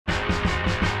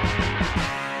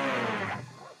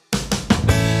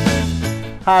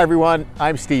Hi everyone,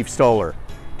 I'm Steve Stoller.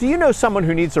 Do you know someone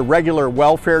who needs a regular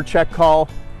welfare check call?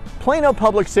 Plano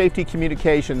Public Safety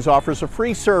Communications offers a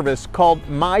free service called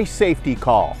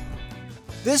MySafetyCall.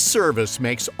 This service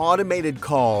makes automated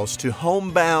calls to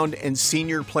homebound and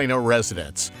senior Plano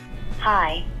residents.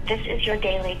 Hi, this is your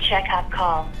daily checkup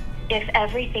call. If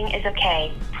everything is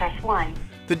okay, press 1.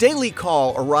 The daily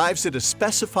call arrives at a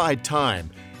specified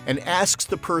time and asks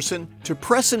the person to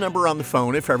press a number on the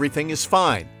phone if everything is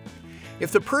fine.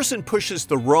 If the person pushes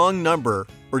the wrong number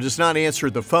or does not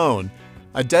answer the phone,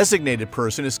 a designated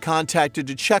person is contacted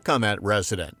to check on that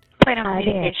resident. Hi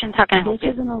there. This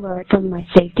is an alert from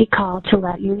MySafetyCall to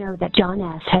let you know that John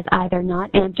S. has either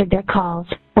not answered their calls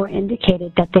or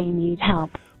indicated that they need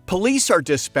help. Police are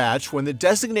dispatched when the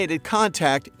designated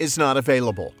contact is not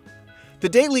available. The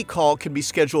daily call can be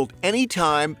scheduled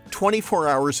anytime, 24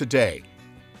 hours a day.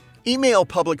 Email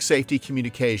Public Safety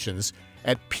Communications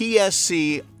at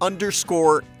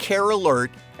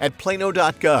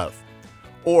psc_carealert@Plano.gov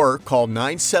or call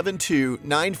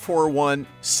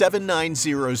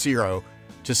 972-941-7900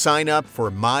 to sign up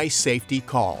for My Safety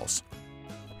Calls.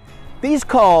 These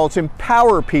calls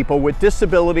empower people with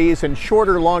disabilities and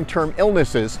shorter long-term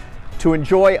illnesses to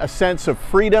enjoy a sense of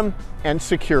freedom and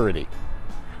security.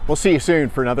 We'll see you soon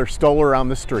for another Stoller on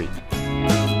the Street.